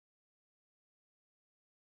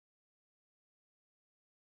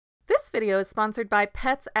video is sponsored by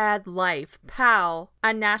Pets Add Life, PAL,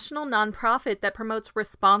 a national nonprofit that promotes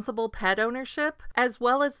responsible pet ownership, as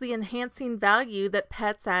well as the enhancing value that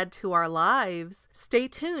pets add to our lives. Stay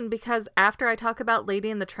tuned because after I talk about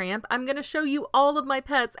Lady and the Tramp, I'm going to show you all of my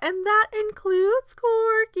pets, and that includes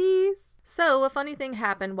corgis. So, a funny thing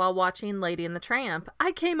happened while watching Lady and the Tramp.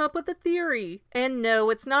 I came up with a theory. And no,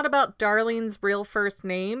 it's not about Darlene's real first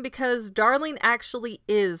name, because Darlene actually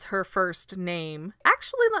is her first name.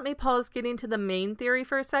 Actually, let me pause getting to the main theory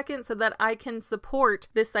for a second so that I can support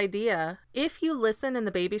this idea. If you listen in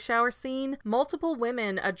the baby shower scene, multiple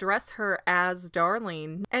women address her as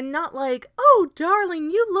Darlene. And not like, "Oh,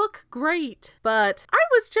 Darlene, you look great," but "I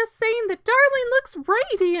was just saying that Darlene looks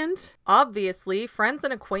radiant." Obviously, friends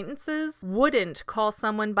and acquaintances wouldn't call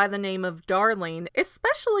someone by the name of Darlene,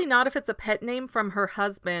 especially not if it's a pet name from her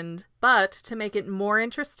husband. But, to make it more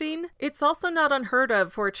interesting, it's also not unheard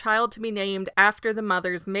of for a child to be named after the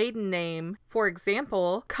mother's maiden name. For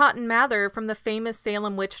example, Cotton Mather from the famous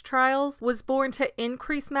Salem witch trials was born to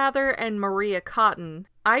Increase Mather and Maria Cotton.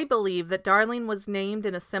 I believe that Darlene was named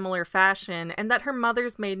in a similar fashion and that her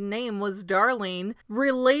mother's maiden name was Darlene,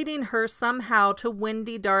 relating her somehow to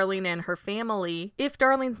Wendy Darling and her family. If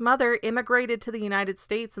Darlene's mother immigrated to the United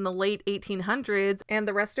States in the late 1800s and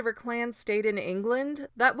the rest of her clan stayed in England,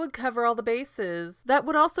 that would cover all the bases. That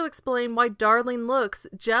would also explain why Darlene looks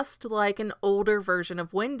just like an older version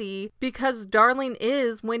of Wendy, because Darlene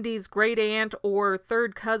is Wendy's great aunt or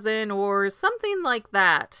third cousin or something like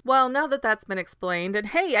that. Well, now that that's been explained,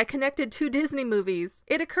 and hey, I connected two Disney movies,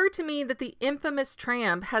 it occurred to me that the infamous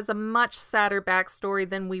Tramp has a much sadder backstory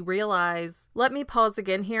than we realize. Let me pause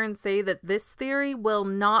again here and say that this theory will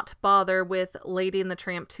not bother with Lady and the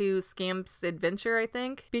Tramp 2 Scamp's Adventure, I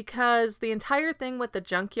think, because the entire thing with the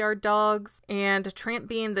junkyard dogs and Tramp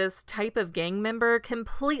being this type of gang member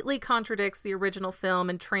completely contradicts the original film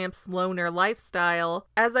and Tramp's loner lifestyle.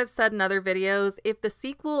 As I've said in other videos, if the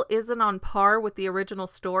sequel isn't on par with the original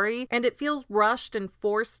story and it feels rushed and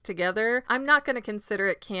forced together, I'm not going to consider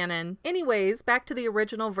it canon. Anyways, back to the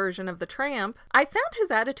original version of the Tramp, I found his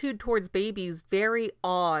attitude towards babies very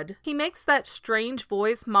odd. He makes that strange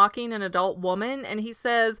voice mocking an adult woman and he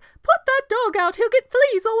says, "Put that dog out, he'll get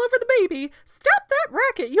fleas all over the baby. Stop that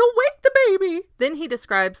racket, you'll wake the baby." Then he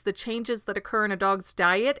describes the changes that occur in a dog's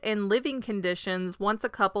diet and living conditions once a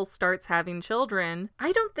couple starts having children.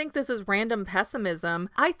 I don't think this is random pessimism.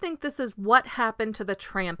 I think this is what happened to the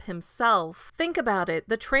Tramp himself. Think about it.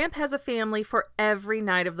 The Tramp has a family for every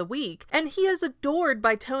night of the week, and he is adored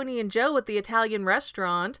by Tony and Joe at the Italian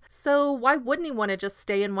restaurant, so why wouldn't he want to just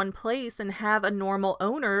stay in one place and have a normal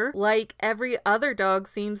owner like every other dog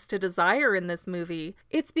seems to desire in this movie?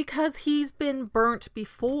 It's because he's been burnt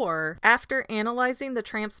before. After analyzing the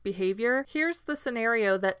Tramp's behavior, here's the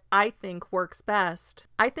scenario that I think works best.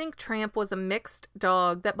 I think Tramp was a mixed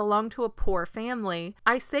dog that belonged to a poor family.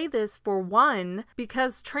 I say this for one,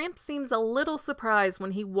 because Tramp seems a little surprised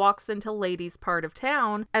when he walks into Lady's part of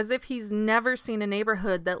town, as if he's never seen a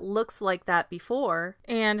neighborhood that looks like that before.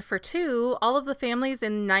 And for two, all of the families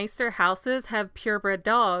in nicer houses have purebred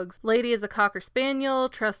dogs. Lady is a Cocker Spaniel,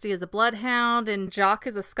 Trusty is a Bloodhound, and Jock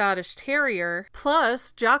is a Scottish Terrier.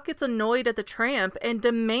 Plus, Jock gets annoyed at the Tramp and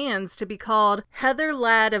demands to be called Heather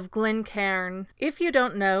Lad of Glencairn. If you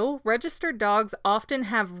don't know, registered dogs often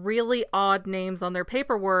have really odd names on their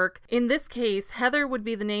paperwork. In this case, Heather would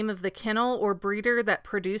be the name of the kennel or breeder that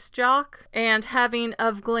produced Jock, and having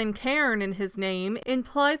of Glencairn in his name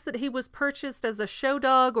implies that he was purchased as a show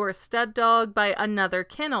dog or a stud dog by another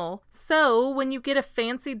kennel. So, when you get a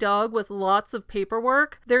fancy dog with lots of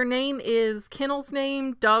paperwork, their name is kennel's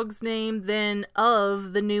name, dog's name, then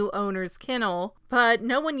of the new owner's kennel. But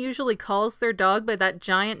no one usually calls their dog by that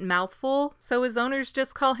giant mouthful, so his owners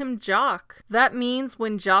just call him Jock. That means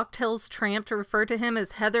when Jock tells Tramp to refer to him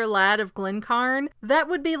as Heather Lad of Glencairn, that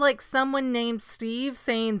would be like someone named Steve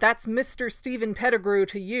saying, "That's Mr. Stephen Pettigrew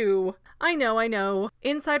to you." I know.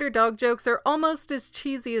 Insider dog jokes are almost as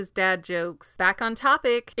cheesy as dad jokes. Back on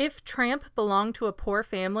topic, if Tramp belonged to a poor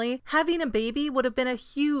family, having a baby would have been a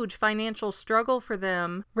huge financial struggle for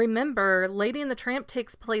them. Remember, Lady and the Tramp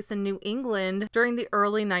takes place in New England during the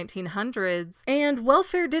early 1900s, and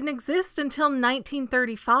welfare didn't exist until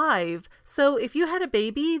 1935. So if you had a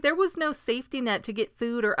baby, there was no safety net to get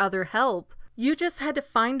food or other help. You just had to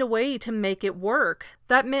find a way to make it work.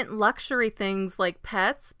 That meant luxury things like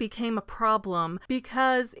pets became a problem,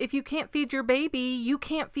 because if you can't feed your baby, you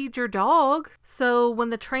can't feed your dog. So when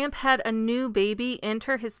the Tramp had a new baby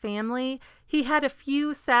enter his family, He had a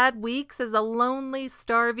few sad weeks as a lonely,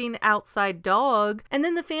 starving outside dog, and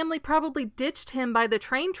then the family probably ditched him by the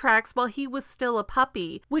train tracks while he was still a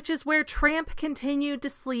puppy, which is where Tramp continued to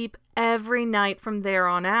sleep every night from there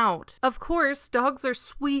on out. Of course, dogs are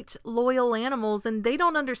sweet, loyal animals, and they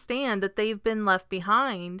don't understand that they've been left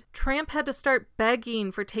behind. Tramp had to start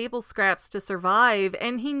begging for table scraps to survive,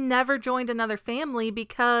 and he never joined another family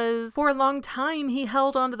because for a long time he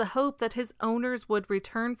held on to the hope that his owners would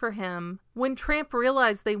return for him. When Tramp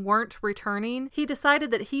realized they weren't returning, he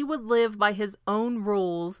decided that he would live by his own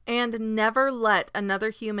rules and never let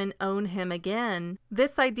another human own him again.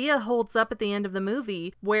 This idea holds up at the end of the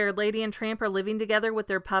movie, where Lady and Tramp are living together with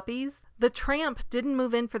their puppies. The Tramp didn't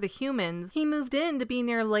move in for the humans. He moved in to be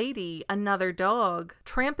near Lady, another dog.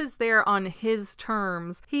 Tramp is there on his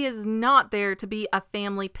terms. He is not there to be a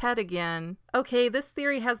family pet again. Okay, this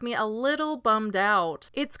theory has me a little bummed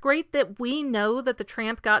out. It's great that we know that the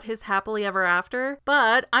Tramp got his happily ever after,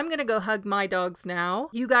 but I'm gonna go hug my dogs now.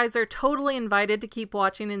 You guys are totally invited to keep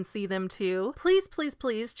watching and see them too. Please, please,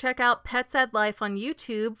 please check out Pets Add Life on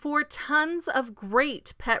YouTube for tons of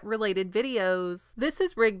great pet-related videos. This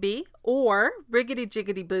is Rigby, or Riggedy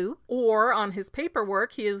Jiggedy Boo, or on his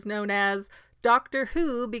paperwork he is known as Doctor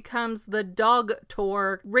Who becomes the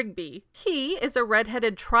Dog-tor Rigby. He is a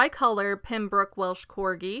red-headed tricolor Pembroke Welsh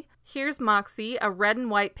Corgi. Here's Moxie, a red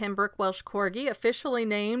and white Pembroke Welsh Corgi, officially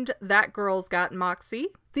named That Girl's Got Moxie.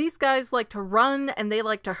 These guys like to run and they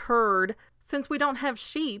like to herd. Since we don't have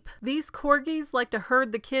sheep, these corgis like to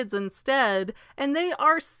herd the kids instead, and they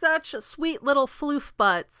are such sweet little floof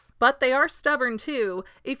butts. But they are stubborn too.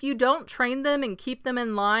 If you don't train them and keep them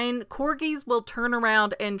in line, corgis will turn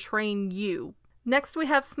around and train you. Next we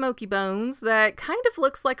have Smoky Bones, that kind of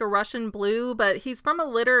looks like a Russian blue, but he's from a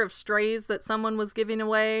litter of strays that someone was giving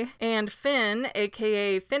away. And Finn,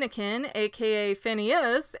 aka Finnegan, aka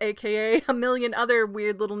Phineas, aka a million other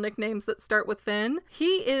weird little nicknames that start with Finn.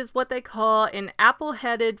 He is what they call an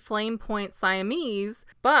apple-headed flame point Siamese,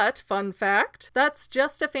 but fun fact, that's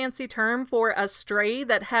just a fancy term for a stray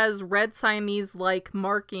that has red Siamese-like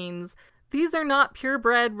markings. These are not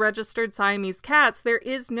purebred registered Siamese cats. There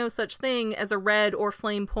is no such thing as a red or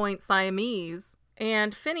flame point Siamese.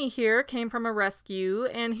 And Finny here came from a rescue,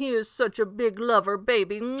 and he is such a big lover,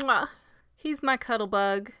 baby. Mwah. He's my cuddle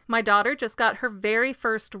bug. My daughter just got her very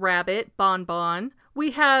first rabbit, Bon Bon.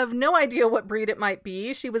 We have no idea what breed it might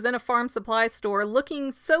be. She was in a farm supply store looking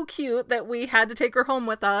so cute that we had to take her home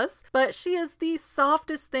with us. But she is the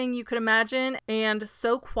softest thing you could imagine and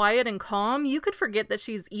so quiet and calm you could forget that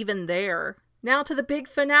she's even there. Now to the big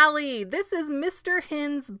finale. This is Mr.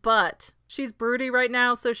 Hen's butt. She's broody right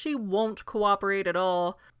now, so she won't cooperate at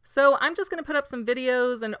all. So I'm just going to put up some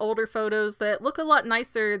videos and older photos that look a lot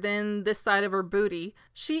nicer than this side of her booty.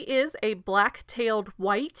 She is a black-tailed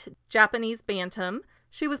white Japanese bantam.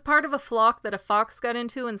 She was part of a flock that a fox got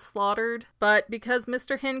into and slaughtered, but because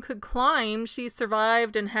Mr. Hen could climb, she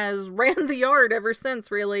survived and has ran the yard ever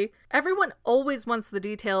since, really. Everyone always wants the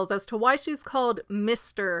details as to why she's called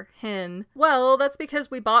Mr. Hen. Well, that's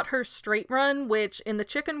because we bought her straight run, which in the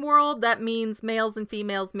chicken world, that means males and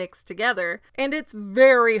females mixed together. And it's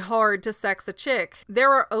very hard to sex a chick.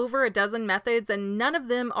 There are over a dozen methods and none of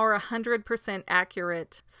them are 100%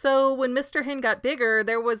 accurate. So when Mr. Hen got bigger,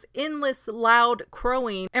 there was endless loud crowing,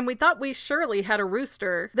 and we thought we surely had a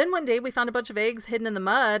rooster. Then one day we found a bunch of eggs hidden in the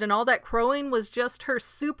mud, and all that crowing was just her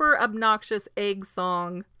super obnoxious egg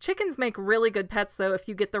song. Chickens make really good pets though if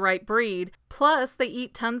you get the right breed. Plus, they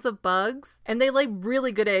eat tons of bugs, and they lay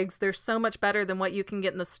really good eggs. They're so much better than what you can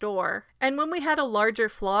get in the store. And when we had a larger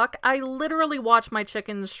flock, I literally watched my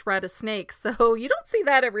chickens shred a snake, so you don't see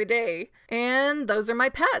that every day. And those are my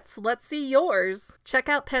pets. Let's see yours. Check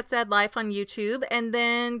out Pets Add Life on YouTube, and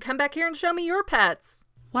then come back here and show me your pets.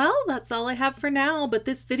 Well, that's all I have for now, but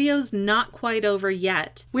this video's not quite over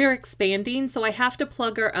yet. We're expanding, so I have to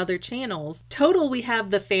plug our other channels. Total, we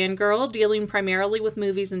have the Fangirl, dealing primarily with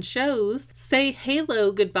movies and shows, Say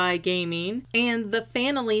Halo Goodbye Gaming, and the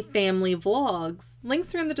Fanily Family Vlogs.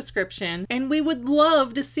 Links are in the description, and we would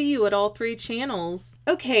love to see you at all three channels.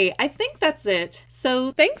 Okay, I think that's it.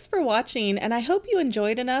 So thanks for watching, and I hope you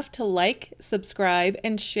enjoyed enough to like, subscribe,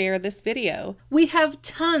 and share this video. We have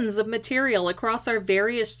tons of material across our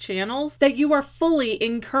various channels that you are fully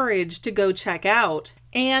encouraged to go check out.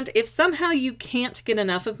 And if somehow you can't get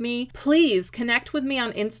enough of me, please connect with me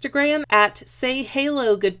on Instagram at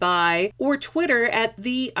sayhalogoodbye or Twitter at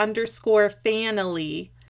 _Fanily.